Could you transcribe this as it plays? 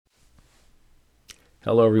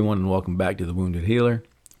Hello, everyone, and welcome back to The Wounded Healer,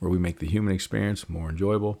 where we make the human experience more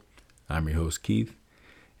enjoyable. I'm your host, Keith,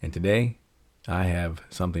 and today I have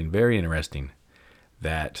something very interesting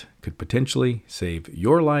that could potentially save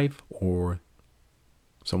your life or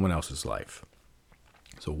someone else's life.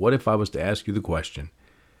 So what if I was to ask you the question,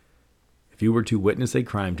 if you were to witness a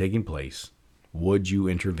crime taking place, would you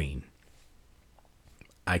intervene?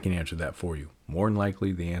 I can answer that for you. More than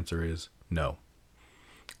likely, the answer is no.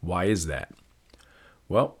 Why is that?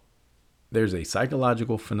 Well, there's a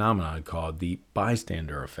psychological phenomenon called the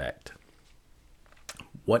bystander effect.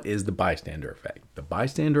 What is the bystander effect? The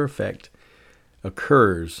bystander effect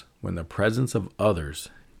occurs when the presence of others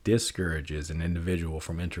discourages an individual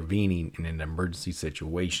from intervening in an emergency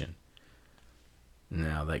situation.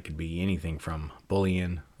 Now, that could be anything from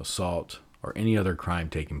bullying, assault, or any other crime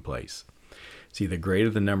taking place. See, the greater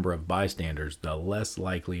the number of bystanders, the less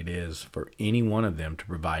likely it is for any one of them to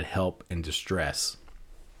provide help in distress.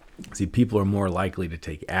 See, people are more likely to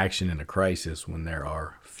take action in a crisis when there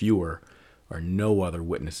are fewer or no other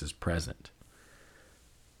witnesses present.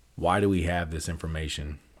 Why do we have this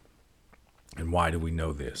information? And why do we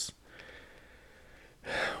know this?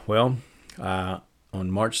 Well,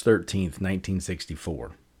 on March 13th,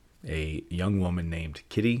 1964, a young woman named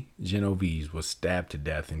Kitty Genovese was stabbed to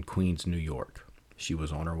death in Queens, New York. She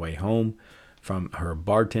was on her way home from her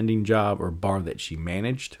bartending job or bar that she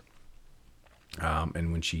managed.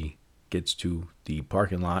 And when she gets to the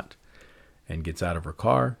parking lot and gets out of her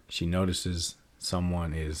car, she notices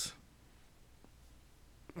someone is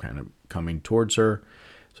kind of coming towards her.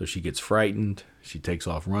 So she gets frightened. She takes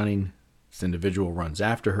off running. This individual runs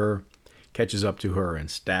after her, catches up to her, and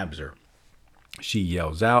stabs her. She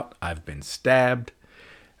yells out, "I've been stabbed,"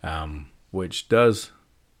 which does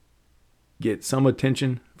get some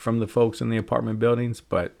attention from the folks in the apartment buildings,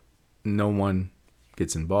 but no one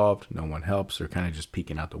gets involved. No one helps. They're kind of just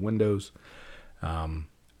peeking out the windows. And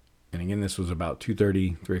again, this was about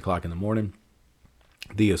 2:30, 3 o'clock in the morning.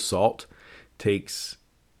 The assault takes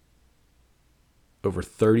over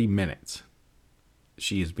 30 minutes.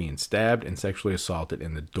 She is being stabbed and sexually assaulted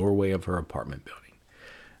in the doorway of her apartment building.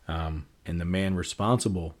 And the man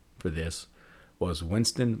responsible for this was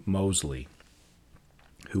Winston Moseley,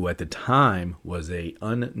 who at the time was an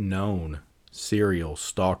unknown serial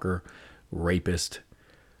stalker, rapist,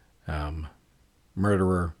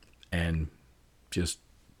 murderer, and just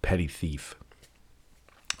petty thief.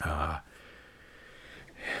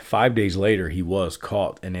 5 days later, he was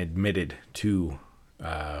caught and admitted to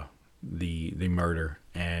the murder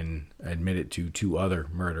and admitted to 2 other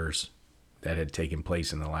murders that had taken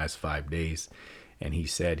place in the last 5 days. And he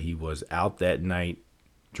said he was out that night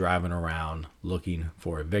driving around looking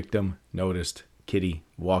for a victim, noticed Kitty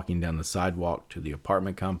walking down the sidewalk to the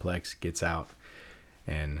apartment complex, gets out,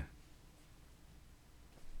 and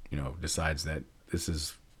decides that this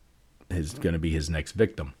is going to be his next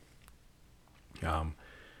victim.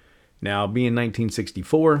 Now, being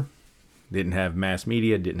 1964, didn't have mass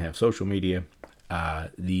media, didn't have social media.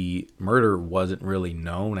 The murder wasn't really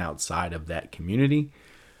known outside of that community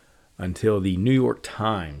until the New York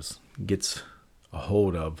Times gets a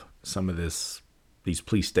hold of some of these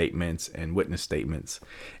police statements and witness statements,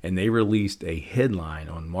 and they released a headline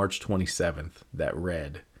on March 27th that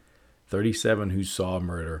read, 37 who saw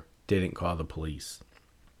murder didn't call the police,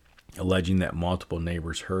 alleging that multiple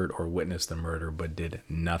neighbors heard or witnessed the murder but did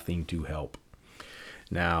nothing to help.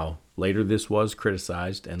 Now, later this was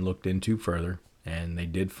criticized and looked into further, and they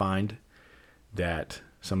did find that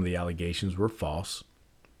some of the allegations were false,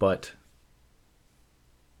 but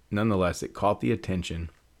nonetheless, it caught the attention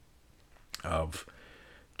of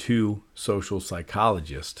 2 social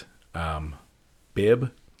psychologists,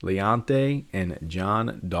 Bibb Leonte and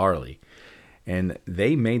John Darley, and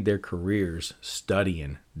they made their careers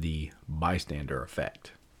studying the bystander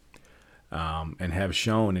effect, and have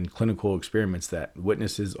shown in clinical experiments that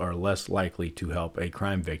witnesses are less likely to help a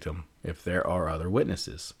crime victim if there are other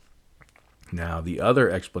witnesses. Now, the other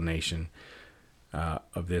explanation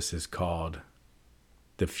of this is called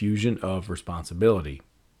diffusion of responsibility,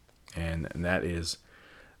 and that is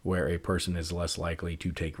where a person is less likely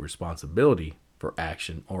to take responsibility for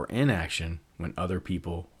action or inaction when other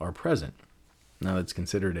people are present. Now, that's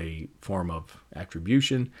considered a form of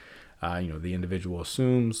attribution. The individual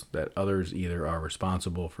assumes that others either are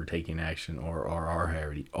responsible for taking action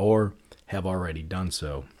or have already done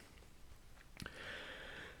so.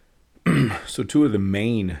 So 2 of the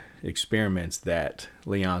main experiments that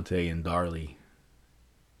Leonte and Darley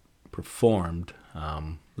performed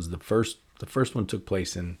was the first one took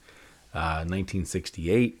place in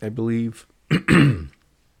 1968, I believe,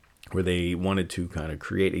 where they wanted to kind of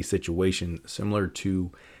create a situation similar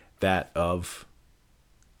to that of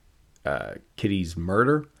Kitty's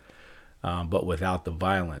murder, but without the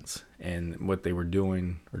violence. And what they were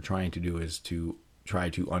doing or trying to do is to try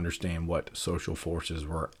to understand what social forces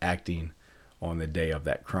were acting on the day of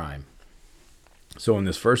that crime. So in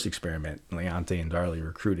this first experiment, Leonte and Darley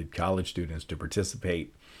recruited college students to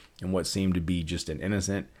participate in what seemed to be just an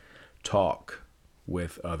innocent talk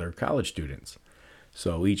with other college students.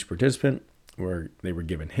 So each participant they were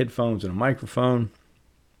given headphones and a microphone,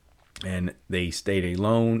 and they stayed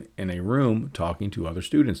alone in a room talking to other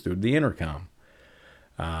students through the intercom.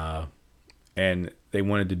 And they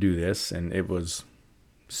wanted to do this, and it was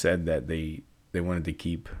said that they wanted to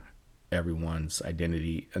keep everyone's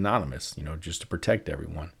identity anonymous, just to protect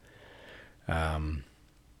everyone. And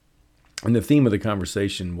the theme of the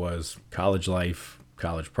conversation was college life,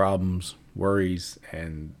 college problems, worries,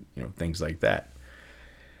 and things like that.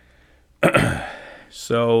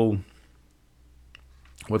 So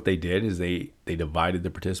what they did is they divided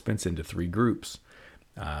the participants into 3 groups.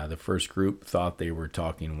 The first group thought they were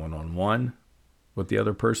talking one-on-one with the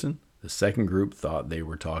other person. The second group thought they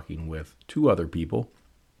were talking with 2 other people.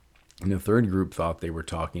 And the third group thought they were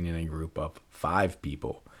talking in a group of 5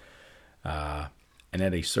 people. And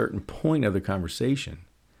at a certain point of the conversation,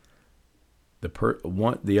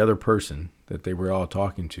 the other person that they were all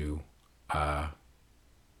talking to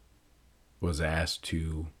was asked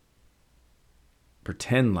to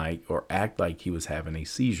pretend like or act like he was having a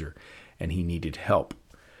seizure and he needed help.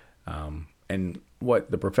 And what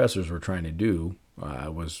the professors were trying to do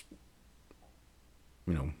was,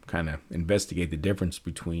 kind of investigate the difference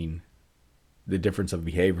of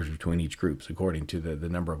behaviors between each group according to the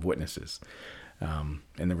number of witnesses. And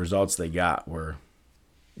the results they got were,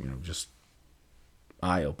 just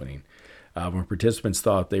eye-opening. When participants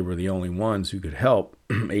thought they were the only ones who could help,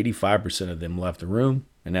 85% of them left the room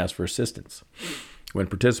and asked for assistance. When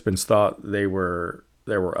participants thought there were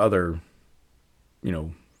other,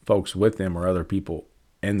 folks with them or other people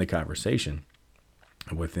in the conversation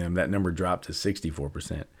with them, that number dropped to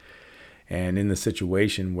 64%. And in the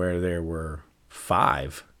situation where there were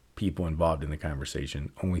 5 people involved in the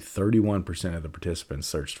conversation, only 31% of the participants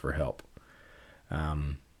searched for help.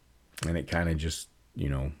 And it kind of just,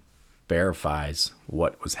 verifies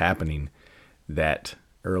what was happening that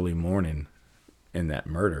early morning in that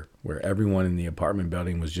murder, where everyone in the apartment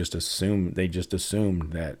building was just assumed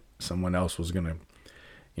that someone else was going to,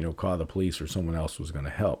 call the police or someone else was going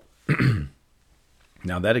to help.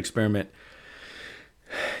 Now, that experiment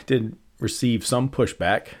did receive some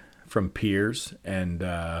pushback from peers, and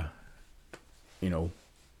one of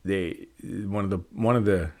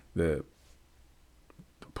the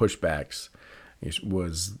pushbacks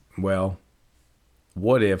was, well,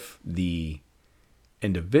 what if the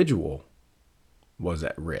individual was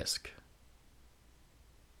at risk?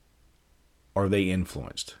 Are they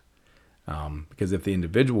influenced? Because if the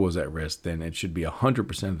individual was at risk, then it should be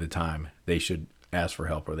 100% of the time they should ask for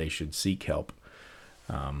help or they should seek help.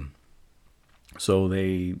 So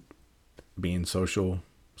they, being social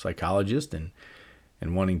psychologists and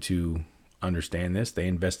wanting to understand this, they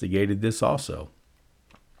investigated this also.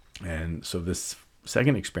 And so this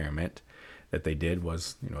second experiment that they did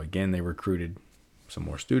was, again, they recruited some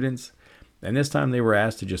more students, and this time they were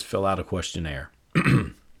asked to just fill out a questionnaire.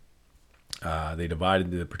 They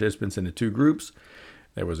divided the participants into 2 groups.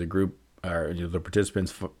 There was a group, the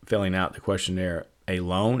participants filling out the questionnaire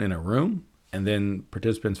alone in a room, and then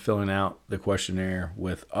participants filling out the questionnaire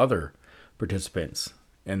with other participants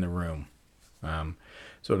in the room.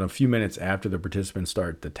 So in a few minutes after the participants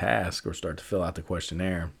start the task or start to fill out the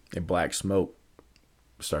questionnaire, a black smoke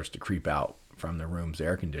starts to creep out from the room's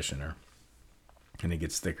air conditioner, and it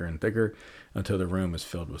gets thicker and thicker until the room is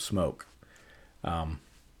filled with smoke.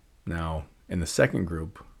 Now, in the second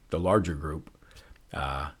group, the larger group,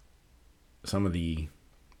 some of the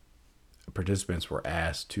participants were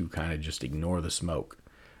asked to kind of just ignore the smoke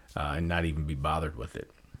and not even be bothered with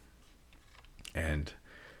it. And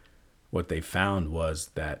what they found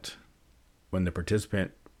was that when the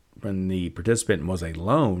participant was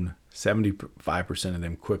alone, 75% of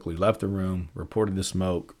them quickly left the room, reported the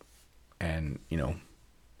smoke, and was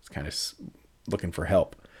kind of looking for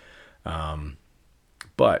help.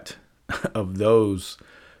 But of those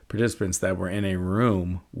participants that were in a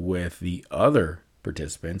room with the other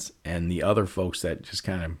participants and the other folks that just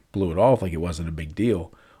kind of blew it off like it wasn't a big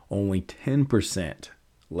deal, only 10%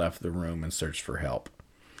 left the room and searched for help.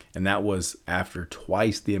 And that was after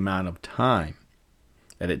twice the amount of time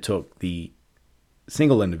that it took the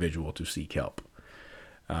single individual to seek help.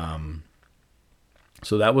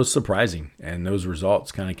 So that was surprising. And those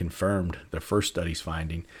results kind of confirmed the first study's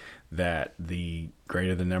finding that the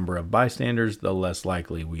greater the number of bystanders, the less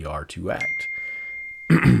likely we are to act.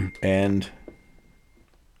 And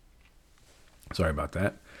sorry about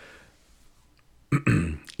that.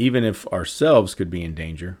 Even if ourselves could be in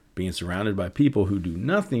danger, being surrounded by people who do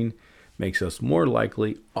nothing makes us more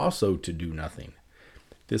likely also to do nothing.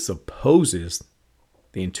 This opposes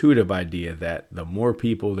the intuitive idea that the more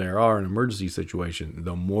people there are in an emergency situation,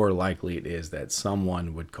 the more likely it is that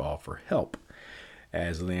someone would call for help.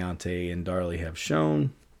 As Leonte and Darley have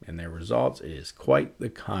shown in their results, it is quite the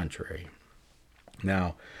contrary.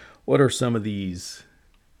 Now, what are some of these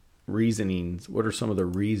reasonings? What are some of the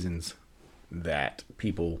reasons that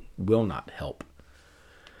people will not help?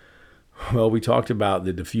 Well, we talked about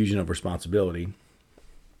the diffusion of responsibility.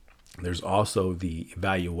 There's also the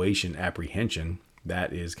evaluation apprehension.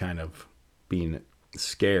 That is kind of being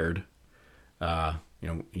scared.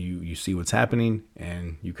 You see what's happening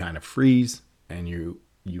and you kind of freeze, and you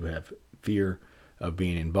have fear of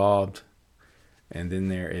being involved. And then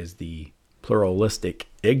there is the pluralistic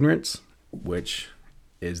ignorance, which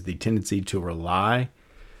is the tendency to rely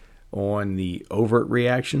on the overt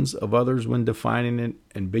reactions of others when defining an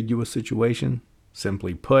ambiguous situation.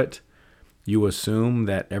 Simply put, you assume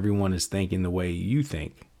that everyone is thinking the way you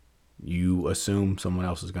think. You assume someone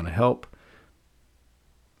else is going to help.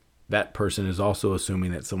 That person is also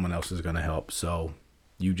assuming that someone else is going to help. So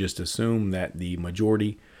you just assume that the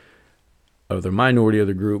majority of the minority of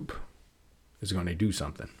the group is going to do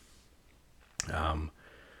something. And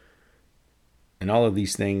all of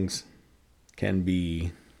these things can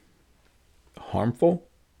be harmful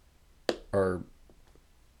or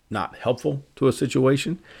not helpful to a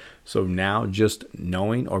situation. So now just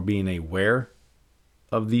knowing or being aware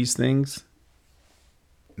of these things,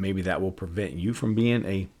 maybe that will prevent you from being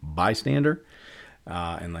a bystander.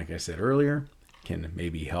 And like I said earlier, can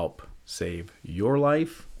maybe help save your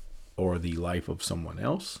life or the life of someone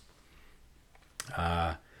else.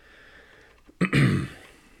 There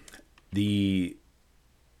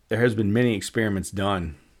has been many experiments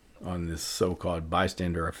done on this so-called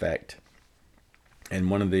bystander effect. And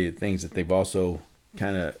one of the things that they've also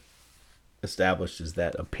kind of established is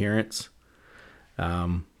that appearance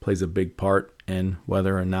plays a big part in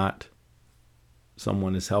whether or not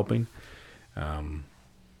someone is helping.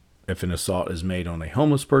 If an assault is made on a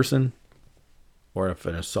homeless person, or if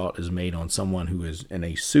an assault is made on someone who is in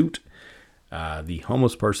a suit, the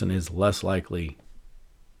homeless person is less likely,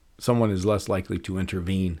 someone is less likely to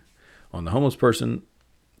intervene on the homeless person,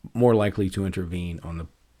 more likely to intervene on the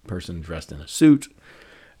person dressed in a suit.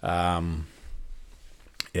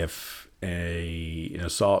 If an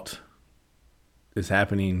assault is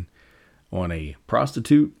happening on a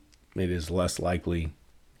prostitute, it is less likely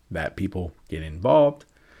that people get involved.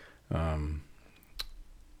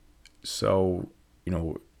 So,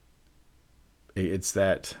 it's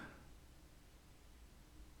that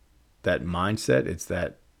mindset. It's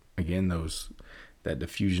that, again, that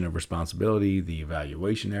diffusion of responsibility, the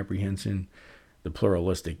evaluation apprehension, the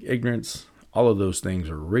pluralistic ignorance. All of those things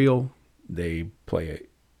are real. They play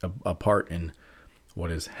a part in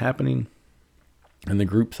what is happening and the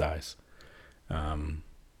group size.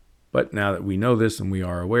 But now that we know this and we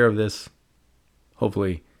are aware of this,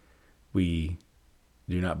 hopefully we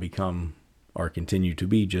do not become or continue to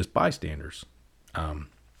be just bystanders.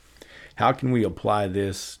 How can we apply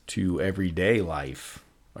this to everyday life?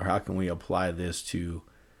 Or how can we apply this to,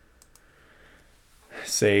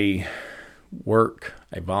 say, work,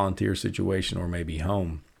 a volunteer situation, or maybe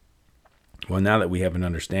home? Well, now that we have an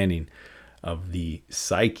understanding of the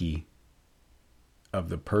psyche of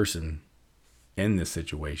the person in this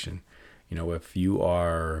situation, if you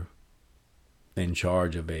are in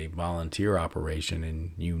charge of a volunteer operation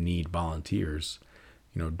and you need volunteers,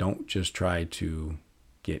 don't just try to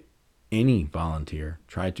get any volunteer.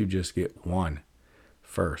 Try to just get one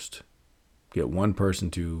first. Get one person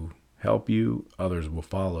to help you, others will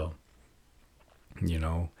follow.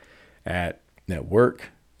 At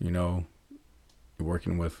work, you're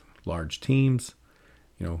working with large teams,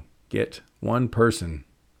 get one person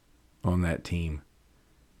on that team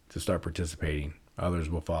to start participating. Others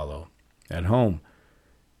will follow. At home,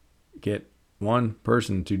 get one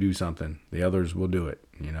person to do something. The others will do it.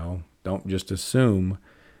 Don't just assume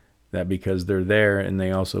that because they're there and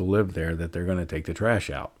they also live there that they're going to take the trash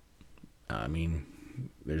out. I mean,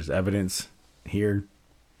 there's evidence here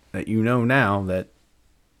that now that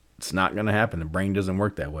it's not going to happen. The brain doesn't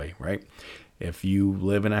work that way, right? If you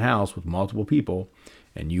live in a house with multiple people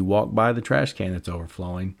and you walk by the trash can that's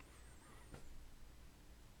overflowing,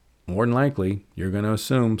 more than likely, you're going to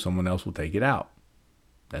assume someone else will take it out.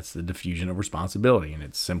 That's the diffusion of responsibility in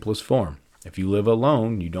its simplest form. If you live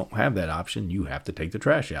alone, you don't have that option. You have to take the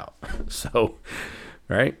trash out. So,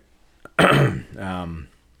 right? The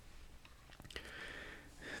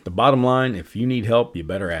bottom line, if you need help, you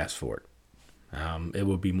better ask for it. It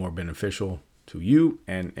will be more beneficial to you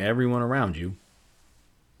and everyone around you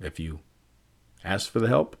if you ask for the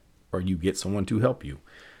help or you get someone to help you.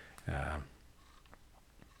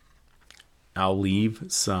 I'll leave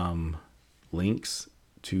some links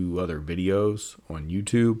to other videos on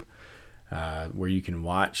YouTube where you can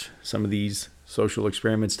watch some of these social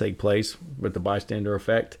experiments take place with the bystander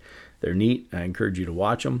effect. They're neat. I encourage you to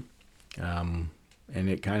watch them. And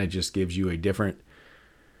it kind of just gives you a different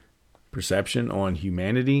perception on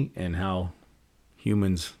humanity and how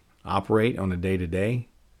humans operate on a day-to-day.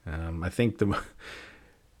 I think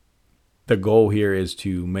the goal here is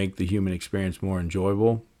to make the human experience more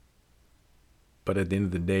enjoyable. But at the end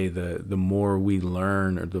of the day, the more we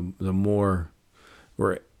learn, or the more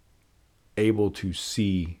we're able to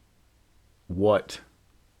see what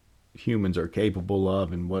humans are capable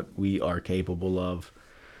of and what we are capable of.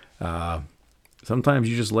 Sometimes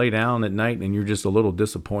you just lay down at night and you're just a little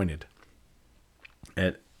disappointed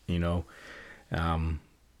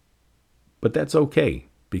but that's okay,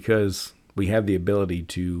 because we have the ability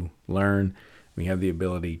to learn, we have the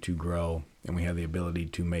ability to grow, and we have the ability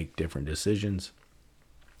to make different decisions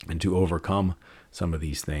and to overcome some of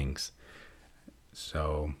these things.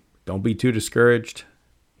 So don't be too discouraged.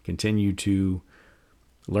 Continue to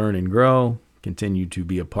learn and grow. Continue to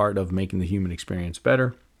be a part of making the human experience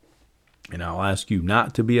better. And I'll ask you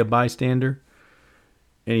not to be a bystander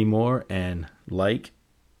anymore, and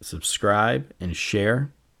subscribe, and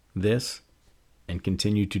share this, and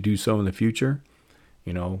continue to do so in the future.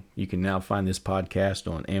 You can now find this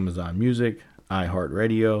podcast on Amazon Music,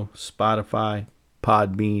 iHeartRadio, Spotify,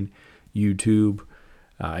 Podbean, YouTube,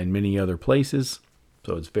 and many other places.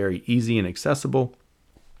 So it's very easy and accessible,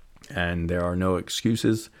 and there are no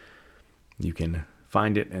excuses. You can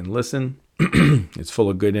find it and listen. It's full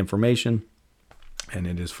of good information, and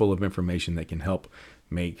it is full of information that can help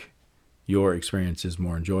make your experiences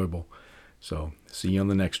more enjoyable. So see you on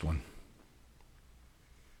the next one.